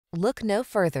Look no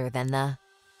further than the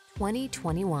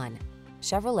 2021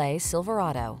 Chevrolet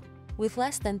Silverado. With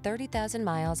less than 30,000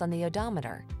 miles on the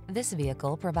odometer, this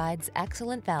vehicle provides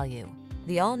excellent value.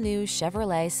 The all-new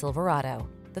Chevrolet Silverado,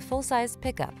 the full-size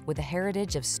pickup with a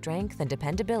heritage of strength and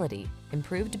dependability,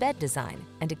 improved bed design,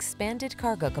 and expanded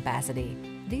cargo capacity.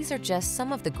 These are just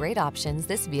some of the great options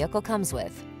this vehicle comes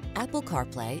with: Apple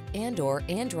CarPlay and/or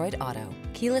Android Auto,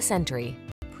 keyless entry,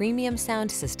 premium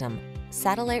sound system,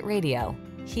 satellite radio,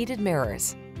 heated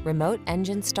mirrors, remote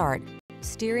engine start,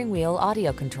 steering wheel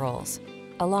audio controls,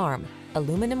 alarm,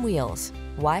 aluminum wheels,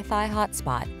 Wi-Fi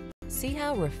hotspot. See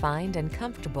how refined and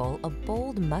comfortable a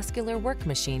bold, muscular work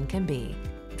machine can be.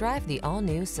 Drive the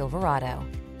all-new Silverado.